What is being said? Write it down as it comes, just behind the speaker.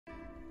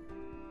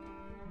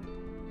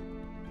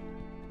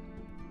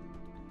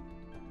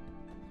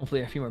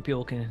Hopefully a few more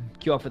people can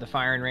queue up for the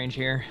firing range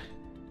here.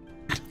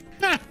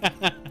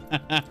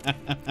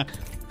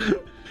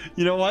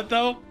 You know what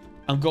though?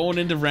 I'm going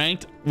into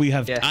ranked. I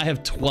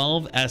have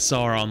 12 SR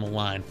on the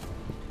line.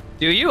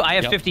 Do you? I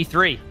have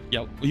 53.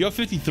 Yep. You have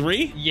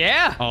 53?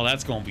 Yeah. Oh,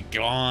 that's gonna be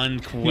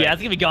gone quick. Yeah,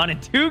 it's gonna be gone in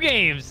 2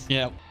 games.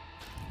 Yep. All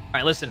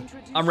right, listen.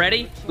 I'm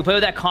ready. We play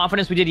with that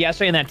confidence we did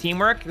yesterday and that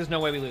teamwork. There's no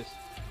way we lose.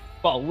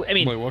 Well, I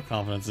mean, wait, what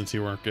confidence did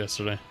you work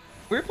yesterday?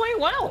 We were playing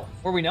well.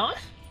 Were we not?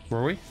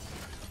 Were we?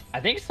 I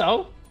think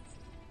so.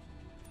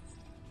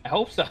 I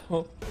hope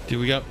so.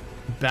 Dude, we got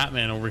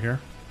Batman over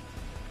here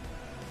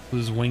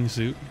with his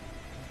wingsuit.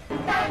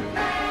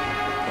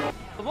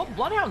 Well,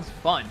 Bloodhound's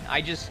fun.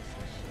 I just...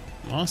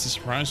 Honestly,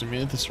 surprised we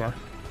made it this far.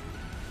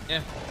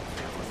 Yeah.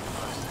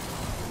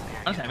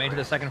 Honestly, I made it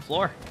to the 2nd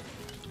floor.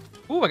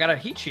 Ooh, I got a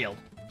heat shield.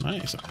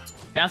 Nice.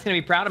 Dad's gonna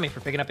be proud of me for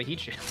picking up a heat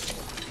shield.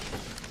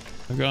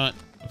 I've got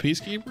a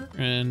Peacekeeper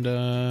and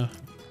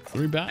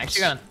 3 bats.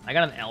 Actually, I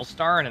got an L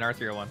star and an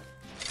R301.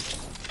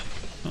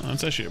 Oh,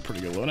 that's actually a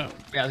pretty good loadout.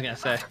 Yeah, I was gonna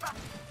say.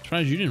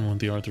 Surprised you didn't want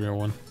the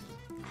R301.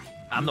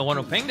 I'm the one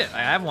who pinged it.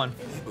 I have one.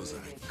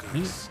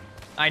 Yeah.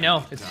 I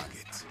know.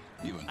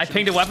 I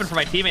pinged a weapon for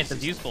my teammates.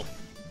 That's useful.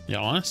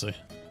 Yeah, honestly.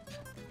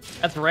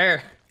 That's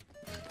rare.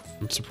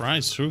 I'm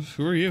surprised. Who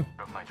are you?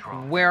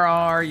 Where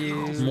are you?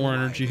 More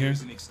energy here.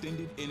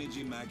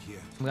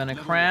 I'm gonna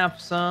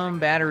craft some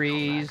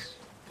batteries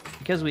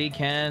because we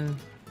can.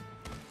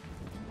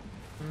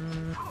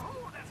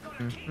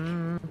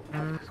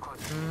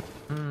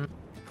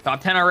 Top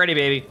 10 already,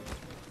 baby.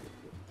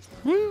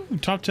 Woo!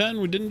 Top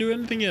 10. We didn't do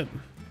anything yet.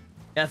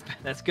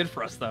 That's good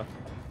for us though.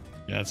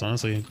 Yeah, it's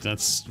honestly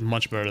that's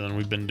much better than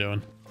we've been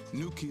doing.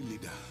 New key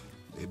leader.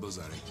 Labels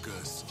are a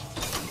curse.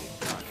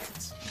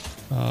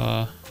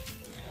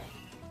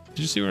 Did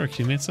you see what our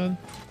teammate said?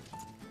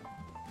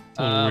 It's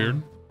a little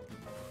weird.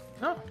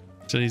 Oh.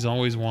 Said he's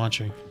always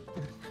watching.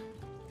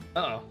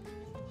 Uh-oh.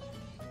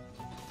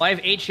 Well, I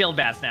have 8 shield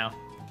bats now.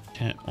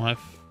 Can't. Well, I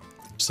have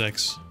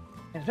 6.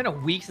 It's been a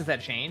week since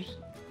that changed.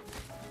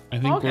 I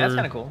think okay, that's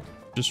kind of cool.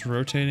 Just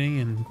rotating,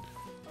 and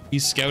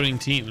he's scouting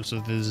teams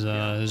with his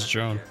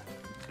drone.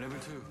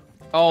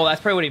 Oh,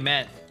 that's probably what he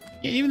meant.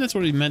 Yeah, even that's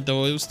what he meant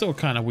though. It was still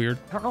kind of weird.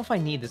 I don't know if I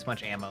need this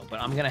much ammo,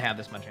 but I'm gonna have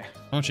this much ammo.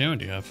 How much ammo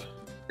do you have?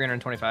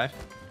 325.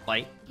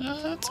 Light.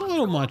 That's a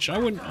little much. I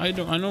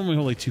normally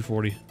hold like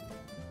 240.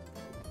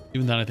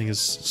 Even that I think is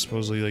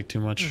supposedly like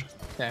too much.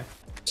 Okay.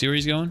 See where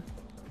he's going?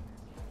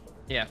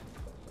 Yeah.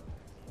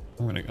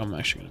 I'm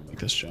actually gonna make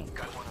this jump.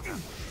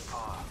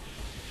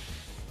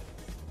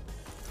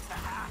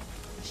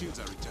 Shields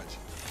are recharging.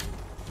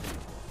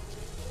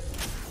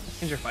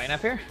 Things are fighting up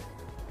here.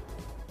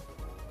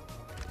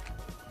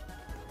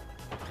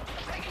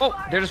 Oh,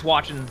 they're just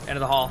watching end of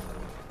the hall.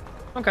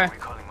 Okay.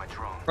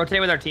 Rotate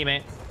with our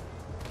teammate.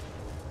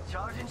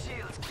 Charging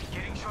shields.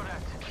 Getting shot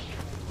at.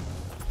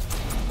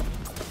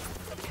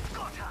 It's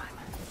go time.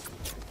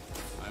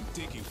 I'm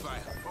taking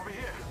fire. Over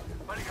here.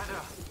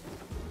 Barricada.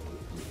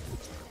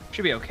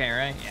 Should be okay,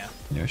 right? Yeah.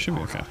 Yeah, it should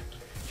be okay.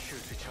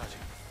 Shields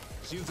recharging.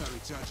 Shields are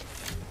recharging.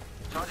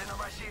 Charging on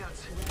my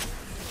shields.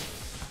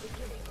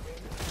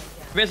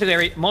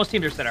 Basically, most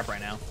teams are set up right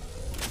now.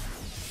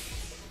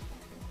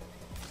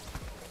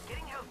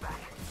 Getting health back.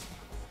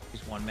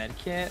 Use 1 med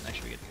kit. I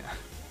should be good to go.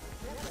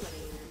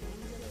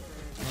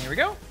 And here we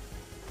go.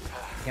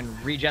 I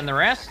can regen the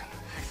rest.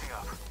 Fixing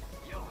up.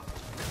 Yo.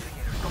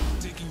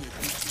 Taking your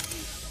beat.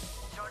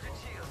 Charging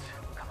shields.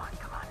 Come on,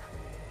 come on.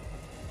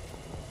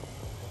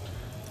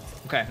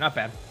 Okay, not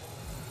bad.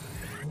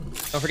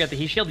 Don't forget the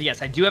heat shield.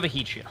 Yes, I do have a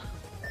heat shield,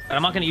 but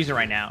I'm not going to use it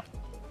right now.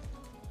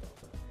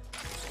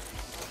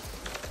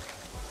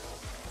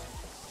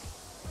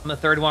 I'm the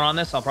 3rd one on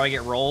this. I'll probably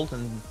get rolled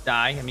and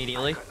die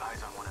immediately. Got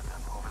eyes on one of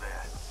them over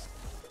there.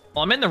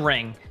 Well, I'm in the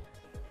ring.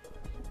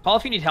 Paul,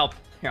 if you need help.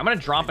 Here, I'm going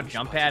to drop a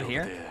jump pad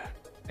here.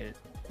 Wait, are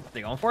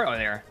they going for it? Oh,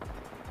 they are.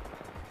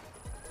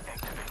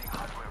 Activating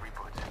hardware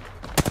reboot.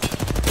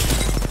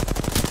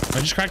 I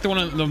just cracked the one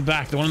in the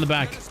back. The one in the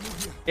back.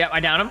 Yep, I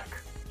downed him.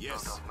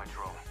 Yes. My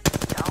drone.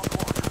 Down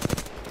one.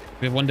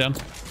 We have one down.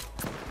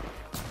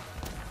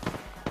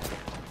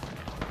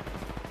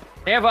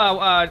 They have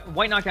a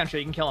white knockdown shot.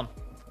 You can kill him.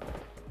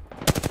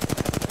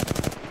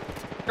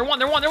 They're one.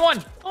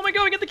 Oh my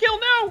god, we get the kill.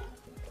 No!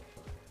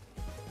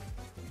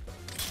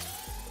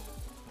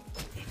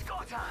 It's go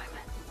time.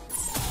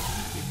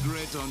 The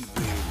great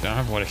unveil. I don't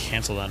have a way to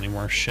cancel that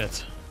anymore.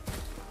 Shit.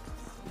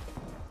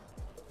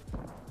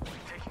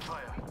 Taking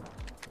fire.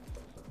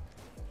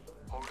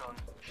 Hold on.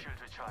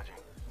 Shields recharging.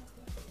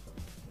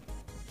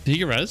 Did he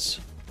get res?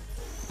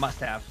 Must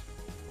have.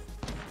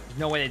 There's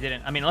no way they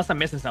didn't. I mean, unless I'm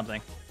missing something.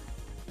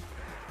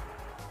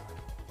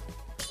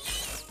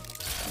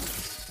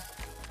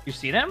 You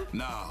see them?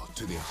 Now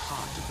to the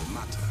heart of the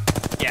matter.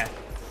 Yeah,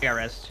 they got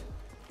rest.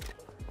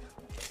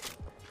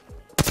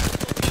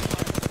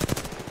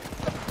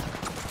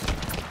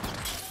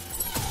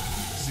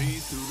 See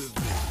through the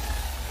veil.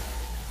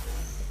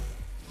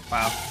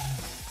 Wow.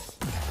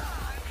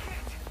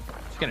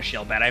 Just gonna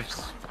shield bat. I have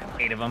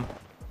 8 of them.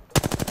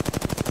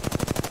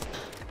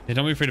 Hey,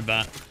 don't be afraid of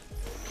bat.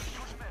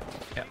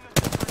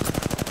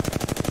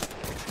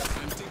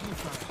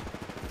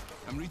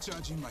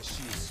 Recharging my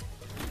shields.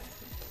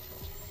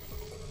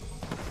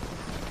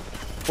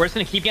 We're just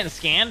gonna keep getting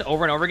scanned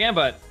over and over again,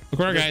 but Look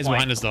where our at this guy is point-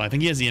 behind us, though. I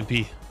think he has the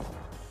MP.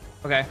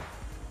 Okay.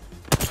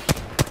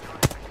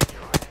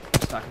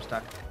 I'm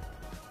stuck.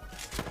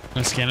 I'm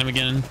gonna scan him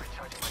again.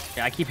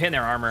 Yeah, I keep hitting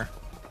their armor.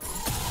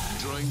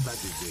 Drawing back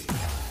the veil.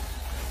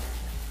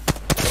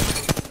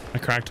 I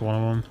cracked one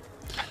of them.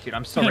 Dude,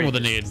 I'm so Hit him ready. with a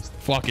nade.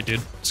 Fuck it,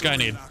 dude. Sky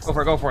nade.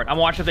 Go for it. I'm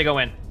watching if they go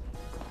in.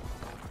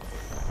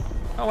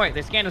 Oh wait,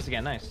 they scanned us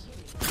again. Nice.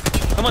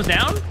 Someone's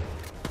down?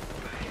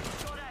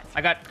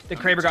 I got the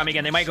Kraber got me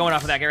again. They might go in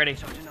off of that. Get ready.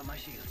 Charging up my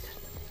shields.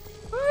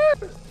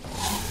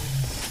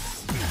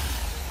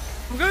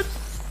 I'm good.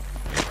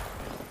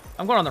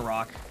 I'm going on the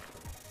rock.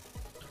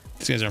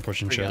 These guys aren't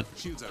pushing Pretty shit.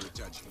 Shields are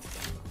recharging.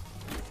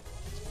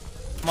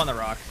 I'm on the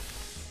rock.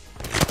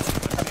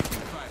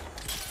 Taking fire.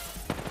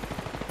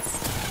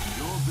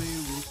 Your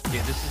veil will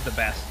Dude, this is the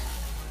best.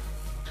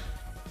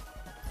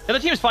 The other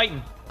team's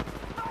fighting.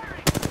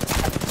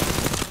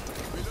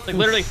 Like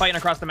literally fighting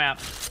across the map.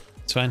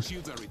 It's fine.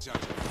 shields are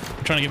recharging.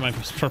 I'm trying to get my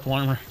purple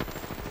armor.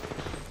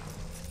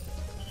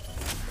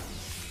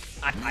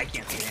 I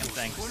can't see a damn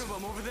thing. One of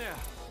them over there.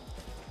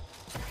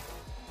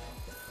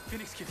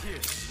 Phoenix kit here.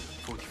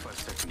 45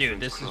 seconds. Dude,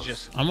 this is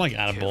just... I'm like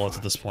out of bullets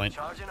at this point.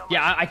 Charging up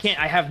Yeah, I can't.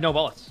 I have no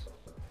bullets.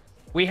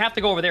 We have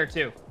to go over there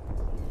too.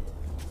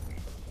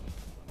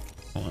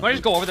 Want to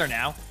just go over there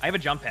now? I have a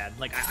jump pad.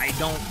 Like, I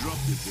don't... Drop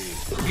the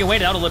veil. You can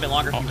wait it out a little bit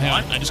longer Oh, if you hang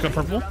on. want. I just got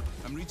purple.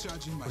 I'm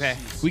recharging my Okay.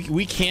 shields.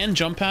 We can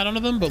jump pad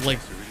onto them, but like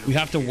we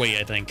have to wait,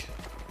 I think.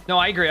 No,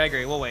 I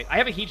agree. We'll wait. I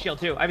have a heat shield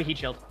too. I have a heat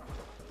shield.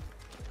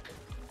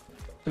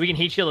 So we can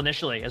heat shield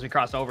initially as we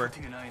cross over.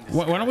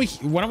 Why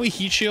don't we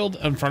heat shield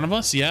in front of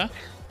us? Yeah.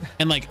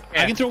 And like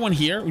I Yeah. can throw one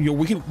here.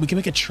 We can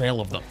make a trail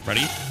of them.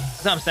 Ready?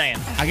 That's what I'm saying.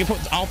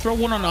 I'll throw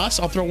one on us.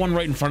 I'll throw one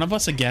right in front of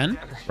us again.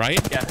 Right?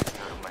 Yeah.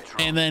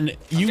 And then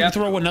you Yep.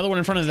 throw another one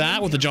in front of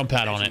that with a jump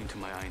pad on it.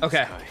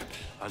 Okay.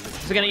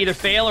 It's gonna either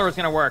fail or it's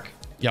gonna work.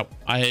 Yep.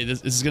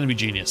 This is gonna be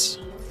genius.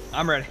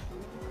 I'm ready.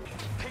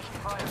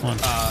 Come on.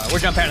 We're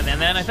jump padding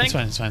then, I think. It's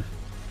fine. It's fine.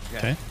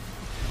 Okay.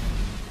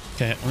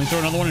 Okay. Let me throw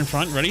another one in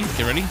front. Ready?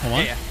 Get ready. Hold on.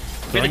 Yeah. We have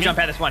Throwing to it. jump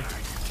pad this one.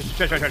 Trust.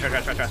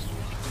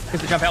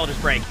 Because the jump pad will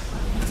just break.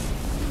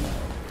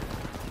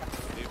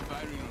 They're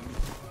firing on me.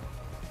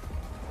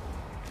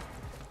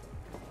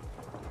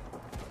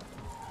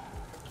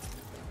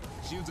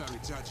 Shields are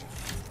recharging.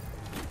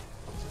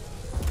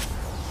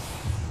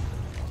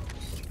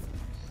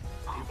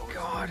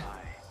 God.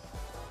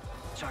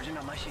 Charging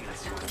up my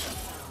shields.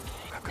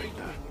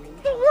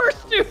 The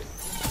worst, dude.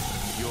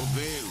 Your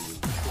veil will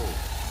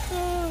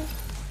fall.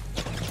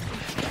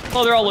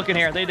 Oh, they're all looking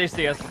here. They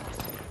see us.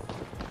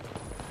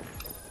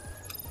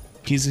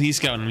 He's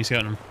scouting him. He's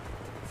scouting him.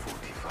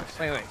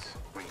 Wait.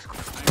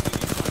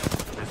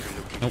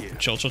 Nope.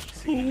 Chill. I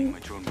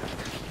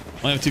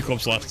only have 2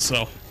 clips left,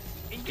 so.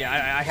 Yeah,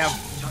 I have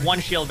one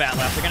shield bat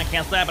left. They're gonna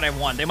cancel that, but I have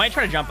one. They might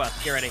try to jump us.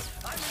 Get ready.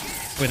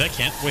 Wait, that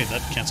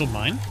canceled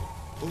mine?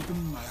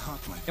 Opening my heart,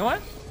 my You know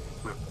what?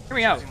 Hear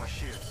me out.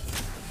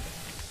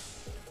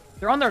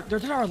 They're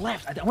to our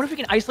left. I wonder if we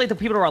can isolate the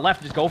people to our left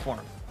and just go for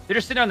them. They're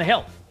just sitting on the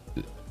hill.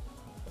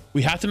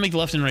 We have to make the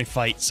left and right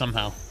fight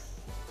somehow.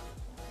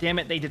 Damn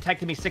it, they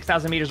detected me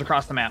 6,000 meters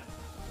across the map.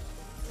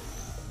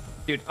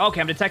 Dude, okay,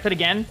 I'm detected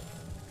again.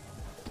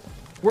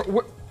 We're... The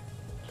ring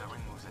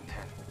moves in 10.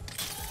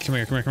 Come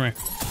here. the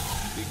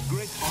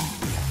great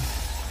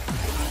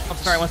unveil. Oh,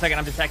 sorry, 1 second,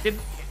 I'm detected.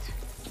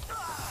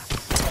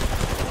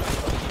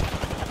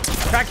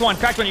 Cracked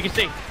one, you can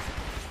see.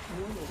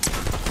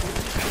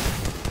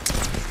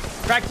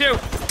 Cracked 2. Shields.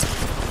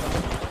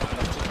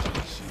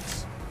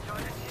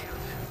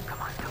 Come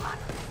on.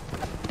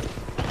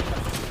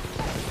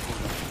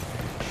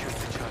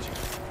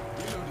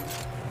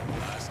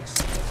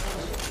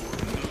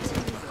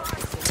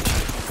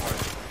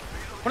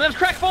 One of them's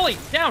cracked fully.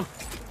 Down.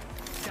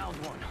 Down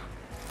one.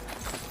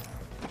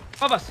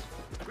 Above us.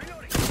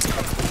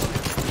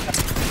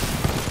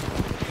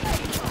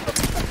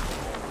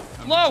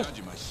 I'm Low.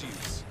 recharging my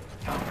shields.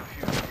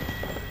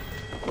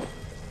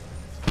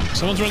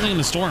 Someone's running in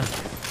the storm.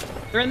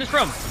 They're in this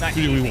room. Nice.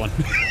 We won.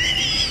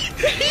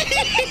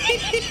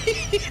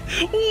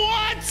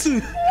 What?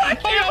 I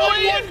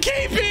got 1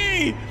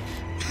 KP!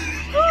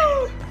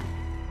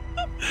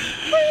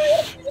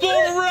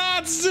 The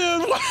rats,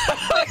 dude!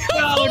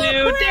 Oh,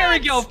 dude. There we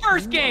go.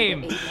 First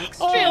game.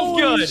 Feels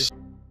good.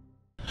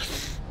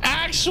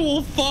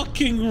 Actual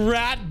fucking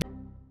rat,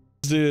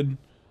 dude.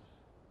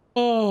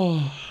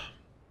 Oh.